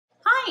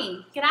Hi,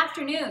 good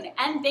afternoon,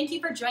 and thank you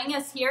for joining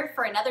us here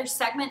for another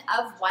segment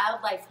of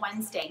Wildlife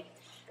Wednesday.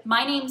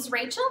 My name's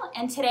Rachel,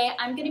 and today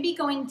I'm going to be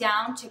going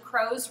down to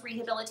Crow's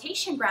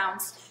rehabilitation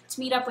grounds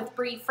to meet up with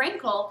Bree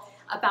Frankel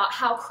about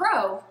how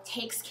Crow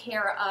takes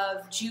care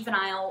of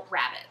juvenile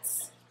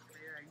rabbits.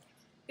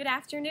 Good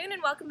afternoon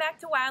and welcome back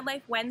to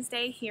Wildlife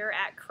Wednesday here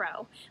at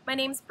Crow. My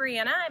name's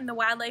Breanna, I'm the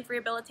Wildlife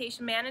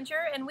Rehabilitation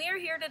Manager, and we are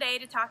here today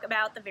to talk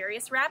about the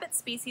various rabbit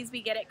species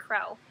we get at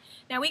Crow.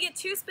 Now we get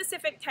two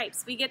specific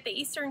types. We get the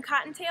eastern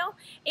cottontail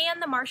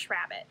and the marsh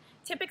rabbit.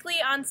 Typically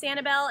on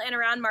Sanibel and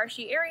around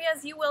marshy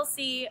areas you will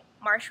see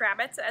marsh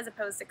rabbits as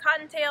opposed to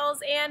cottontails,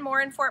 and more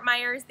in Fort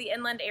Myers, the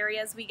inland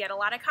areas, we get a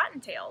lot of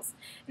cottontails.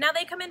 Now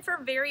they come in for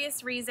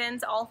various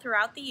reasons all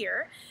throughout the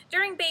year.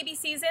 During baby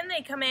season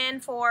they come in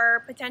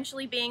for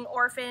potentially being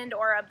orphaned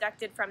or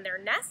abducted from their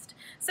nest.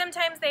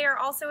 Sometimes they are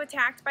also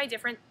attacked by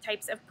different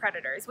types of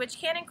predators, which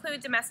can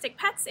include domestic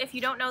pets if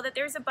you don't know that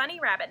there's a bunny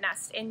rabbit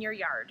nest in your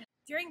yard.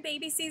 During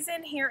baby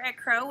season here at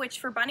Crow, which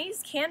for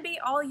bunnies can be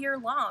all year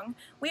long,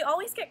 we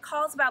always get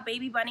calls about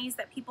baby bunnies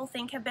that people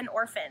think have been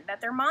orphaned, that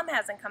their mom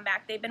hasn't come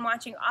back. They've been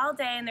watching all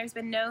day and there's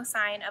been no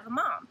sign of a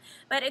mom.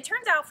 But it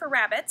turns out for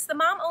rabbits, the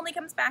mom only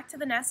comes back to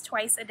the nest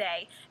twice a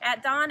day,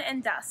 at dawn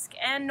and dusk.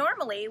 And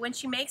normally when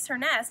she makes her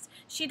nest,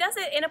 she does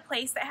it in a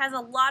place that has a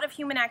lot of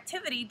human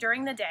activity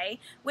during the day,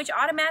 which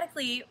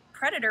automatically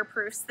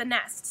predator-proofs the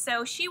nest.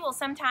 So she will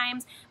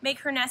sometimes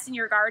make her nest in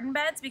your garden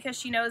beds because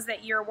she knows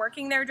that you're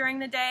working there during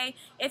the day.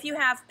 If you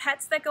have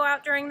pets that go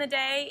out during the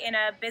day in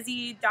a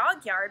busy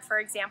dog yard, for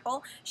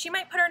example, she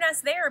might put her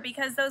nest there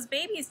because those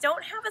babies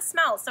don't have a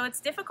smell, so it's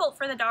difficult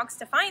for the dogs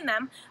to find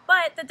them,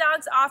 but the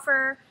dogs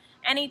offer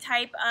any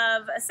type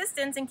of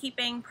assistance in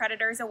keeping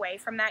predators away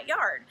from that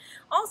yard.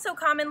 Also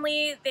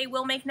commonly, they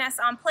will make nests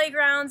on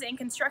playgrounds and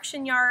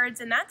construction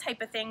yards and that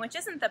type of thing, which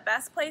isn't the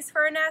best place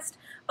for a nest,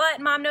 but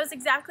mom knows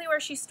exactly where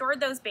she stored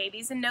those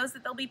babies and knows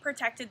that they'll be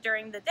protected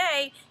during the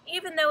day,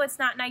 even though it's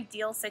not an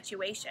ideal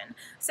situation.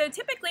 So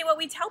typically what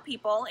we tell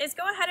people is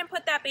go ahead and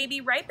put that baby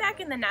right back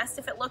in the nest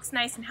if it looks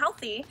nice and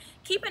healthy.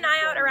 Keep an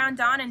eye out around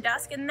dawn and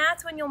dusk, and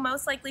that's when you'll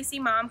most likely see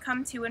mom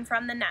come to and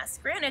from the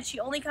nest. Granted, she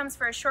only comes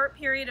for a short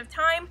period of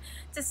time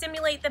to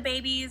stimulate the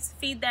babies,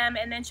 feed them,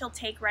 and then she'll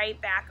take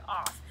right back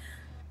off.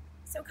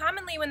 So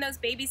commonly when those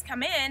babies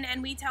come in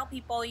and we tell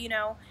people, you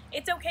know,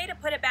 it's okay to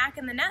put it back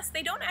in the nest,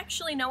 they don't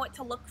actually know what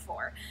to look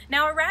for.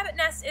 Now a rabbit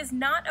nest is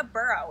not a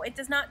burrow. It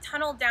does not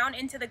tunnel down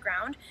into the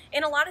ground.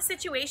 In a lot of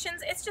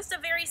situations, it's just a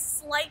very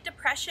slight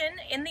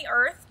depression in the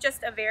earth,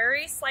 just a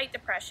very slight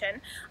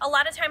depression. A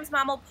lot of times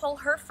mom will pull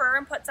her fur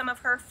and put some of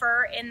her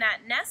fur in that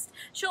nest.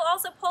 She'll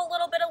also pull a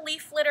little bit of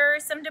leaf litter,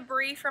 some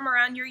debris from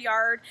around your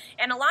yard,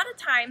 and a lot of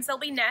times there'll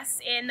be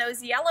nests in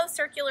those yellow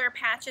circular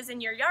patches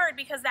in your yard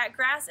because that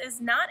grass is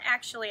not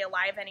actually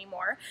alive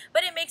anymore,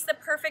 but it makes the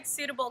perfect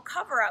suitable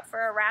cover-up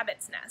for a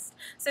rabbit's nest.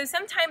 So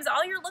sometimes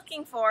all you're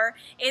looking for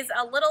is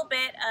a little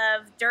bit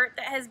of dirt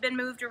that has been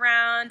moved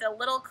around, a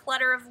little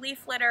clutter of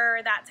leaf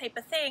litter, that type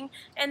of thing,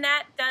 and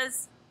that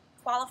does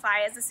qualify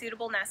as a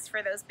suitable nest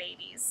for those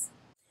babies.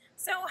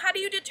 So how do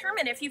you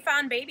determine if you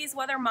found babies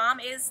whether mom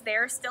is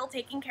there still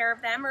taking care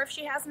of them or if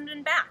she hasn't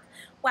been back?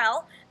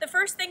 Well, the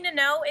first thing to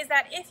know is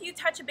that if you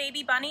touch a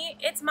baby bunny,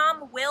 its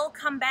mom will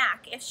come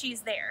back if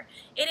she's there.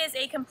 It is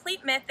a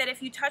complete myth that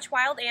if you touch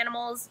wild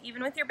animals,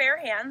 even with your bare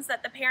hands,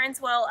 that the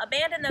parents will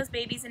abandon those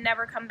babies and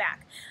never come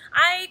back.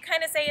 I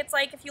kind of say it's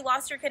like if you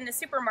lost your kid in a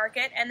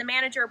supermarket and the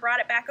manager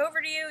brought it back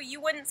over to you, you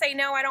wouldn't say,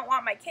 no, I don't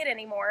want my kid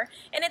anymore.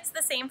 And it's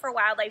the same for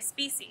wildlife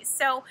species.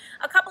 So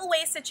a couple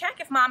ways to check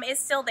if mom is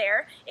still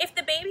there. If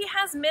the baby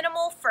has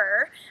minimal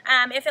fur,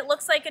 if it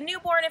looks like a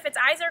newborn, if its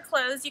eyes are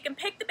closed, you can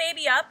pick the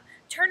baby up,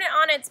 turn it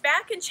on its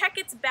back, and check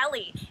its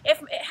belly.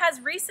 If it has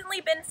recently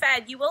been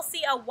fed, you will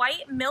see a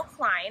white milk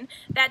line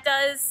that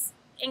does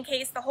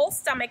encase the whole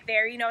stomach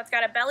there. You know, it's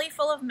got a belly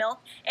full of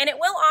milk, and it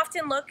will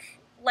often look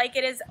like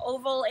it is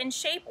oval in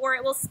shape, or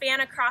it will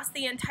span across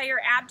the entire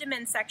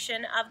abdomen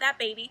section of that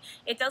baby.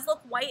 It does look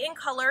white in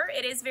color.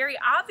 It is very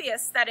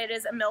obvious that it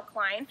is a milk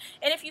line,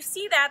 and if you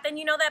see that, then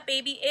you know that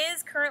baby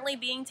is currently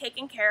being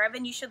taken care of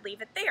and you should leave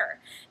it there.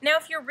 Now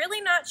if you're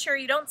really not sure,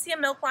 you don't see a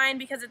milk line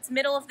because it's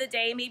middle of the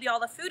day, maybe all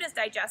the food is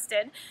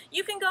digested,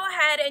 you can go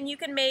ahead and you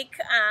can make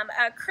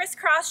a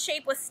crisscross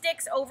shape with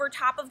sticks over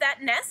top of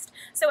that nest.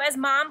 So as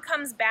mom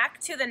comes back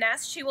to the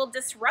nest, she will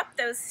disrupt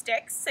those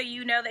sticks so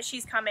you know that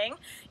she's coming.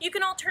 You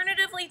can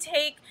alternatively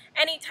take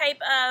any type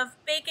of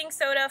baking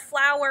soda,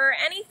 flour,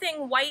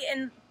 anything white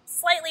and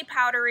slightly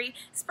powdery,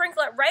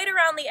 sprinkle it right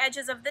around the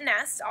edges of the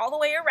nest, all the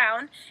way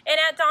around, and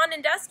at dawn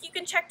and dusk you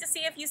can check to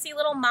see if you see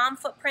little mom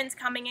footprints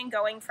coming and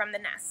going from the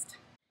nest.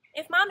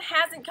 If mom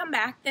hasn't come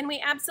back, then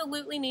we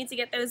absolutely need to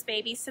get those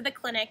babies to the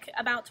clinic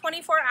about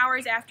 24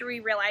 hours after we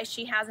realize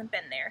she hasn't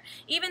been there,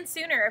 even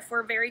sooner if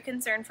we're very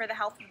concerned for the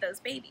health of those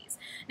babies.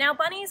 Now,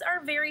 bunnies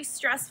are very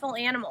stressful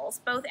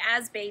animals, both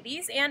as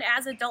babies and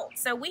as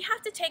adults, so we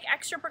have to take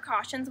extra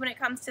precautions when it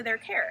comes to their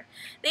care.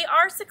 They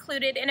are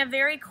secluded in a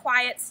very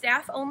quiet,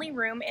 staff-only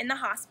room in the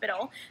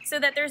hospital so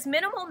that there's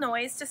minimal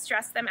noise to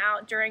stress them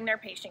out during their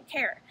patient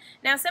care.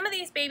 Now, some of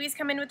these babies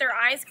come in with their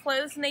eyes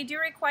closed and they do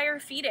require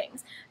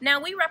feedings.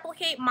 Now, we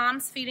replicate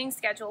mom's feeding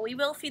schedule. We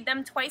will feed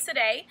them twice a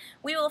day.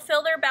 We will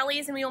fill their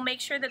bellies and we will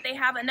make sure that they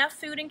have enough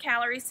food and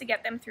calories to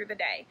get them through the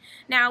day.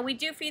 Now, we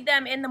do feed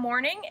them in the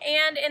morning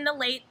and in the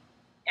late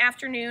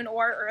afternoon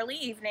or early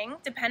evening,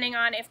 depending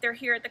on if they're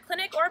here at the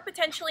clinic or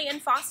potentially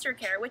in foster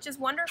care, which is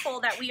wonderful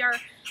that we are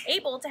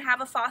able to have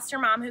a foster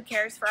mom who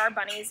cares for our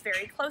bunnies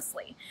very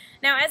closely.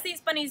 Now, as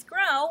these bunnies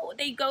grow,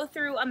 they go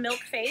through a milk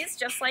phase,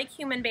 just like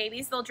human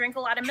babies. They'll drink a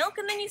lot of milk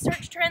and then you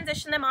start to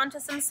transition them onto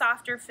some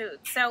softer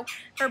foods. So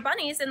for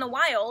bunnies in the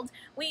wild,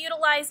 we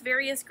utilize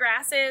various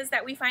grasses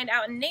that we find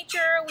out in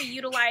nature. We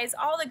utilize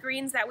all the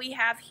greens that we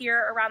have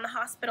here around the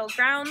hospital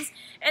grounds.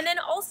 And then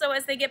also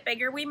as they get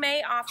bigger, we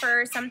may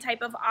offer some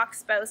type of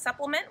oxbow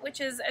supplement, which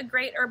is a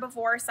great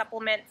herbivore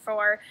supplement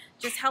for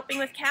just helping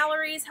with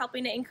calories,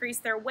 helping to increase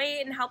their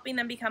weight, and helping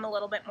them become a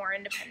little bit more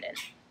independent.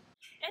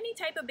 Any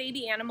type of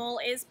baby animal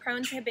is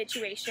prone to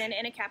habituation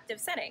in a captive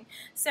setting.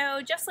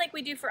 So just like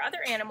we do for other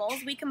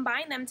animals, we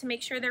combine them to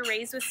make sure they're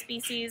raised with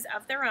species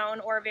of their own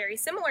or very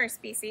similar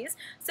species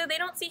so they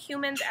don't see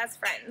humans as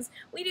friends.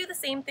 We do the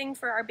same thing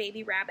for our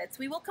baby rabbits.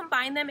 We will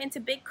combine them into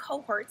big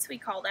cohorts, we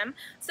call them,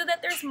 so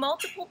that there's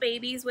multiple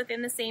babies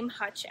within the same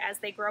hutch as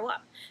they grow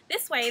up.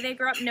 This way they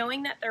grow up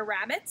knowing that they're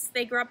rabbits,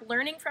 they grow up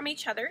learning from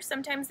each other.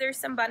 Sometimes there's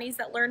some bunnies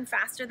that learn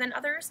faster than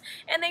others,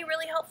 and they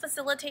really help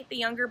facilitate the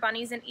younger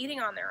bunnies in eating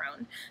on their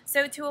own.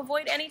 So to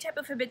avoid any type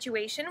of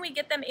habituation, we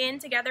get them in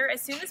together as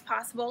soon as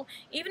possible.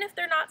 Even if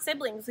they're not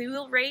siblings, we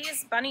will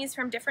raise bunnies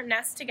from different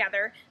nests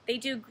together. They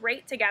do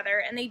great together,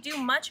 and they do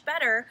much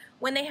better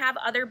when they have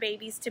other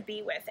babies to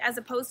be with, as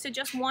opposed to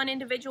just one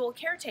individual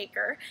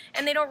caretaker,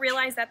 and they don't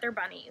realize that they're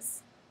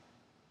bunnies.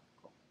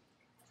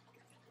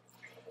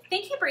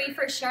 Thank you, Bree,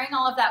 for sharing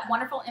all of that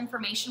wonderful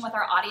information with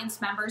our audience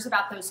members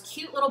about those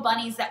cute little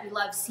bunnies that we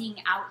love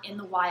seeing out in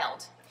the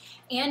wild.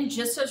 And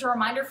just as a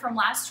reminder from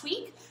last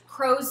week,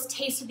 Crow's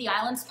Taste of the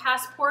Islands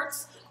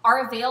passports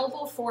are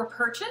available for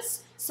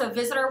purchase, so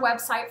visit our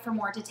website for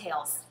more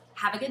details.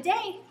 Have a good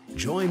day.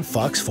 Join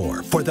Fox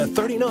 4 for the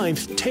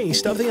 39th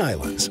Taste of the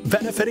Islands,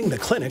 benefiting the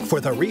Clinic for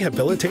the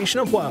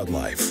Rehabilitation of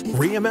Wildlife,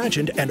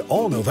 reimagined and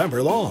all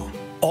November long.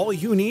 All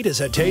you need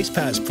is a Taste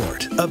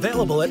passport,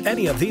 available at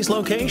any of these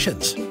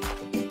locations.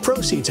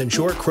 Proceeds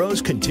ensure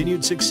Crow's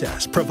continued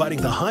success,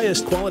 providing the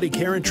highest quality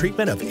care and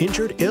treatment of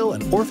injured, ill,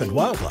 and orphaned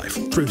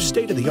wildlife through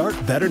state-of-the-art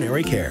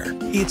veterinary care.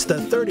 It's the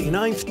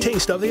 39th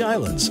Taste of the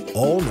Islands,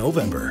 all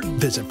November.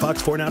 Visit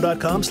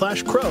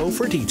fox4now.com/crow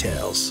for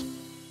details.